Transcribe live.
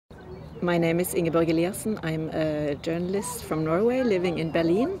My name is Ingeborg Eliassen. I'm a journalist from Norway living in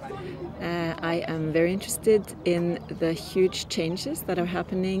Berlin. I am very interested in the huge changes that are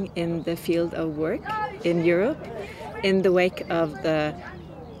happening in the field of work in Europe in the wake of the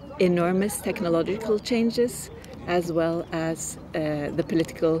enormous technological changes as well as the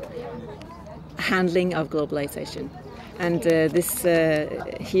political handling of globalization. And this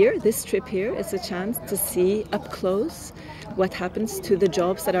trip here is a chance to see up close what happens to the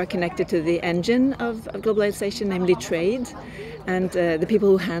jobs that are connected to the engine of globalization, namely trade, and the people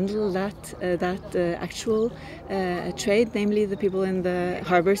who handle that actual trade, namely the people in the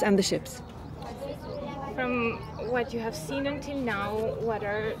harbors and the ships. From what you have seen until now, what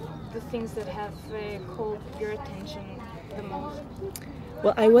are the things that have called your attention the most?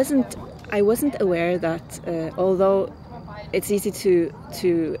 Well, I wasn't aware that although it's easy to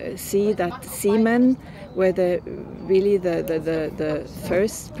see that seamen were the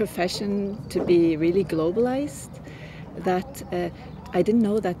first profession to be really globalized, that I didn't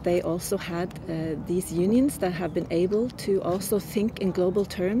know that they also had these unions that have been able to also think in global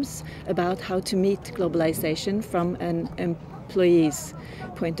terms about how to meet globalization from an employee's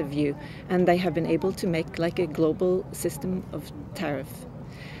point of view, and they have been able to make like a global system of tariff.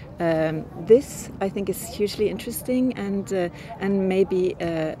 This, I think, is hugely interesting and maybe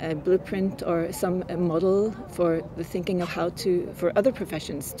a blueprint or some model for the thinking of how for other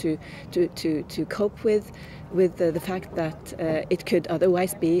professions to cope with the fact that it could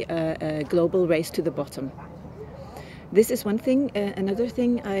otherwise be a global race to the bottom. This is one thing. Another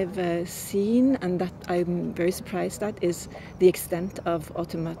thing I've seen and that I'm very surprised at is the extent of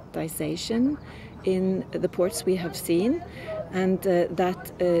automatization in the ports we have seen, and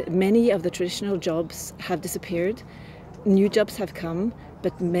that many of the traditional jobs have disappeared. New jobs have come,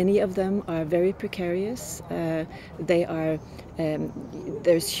 but many of them are very precarious.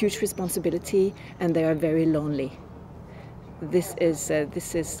 There's huge responsibility, and they are very lonely. This is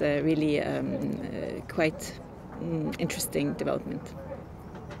really quite interesting development.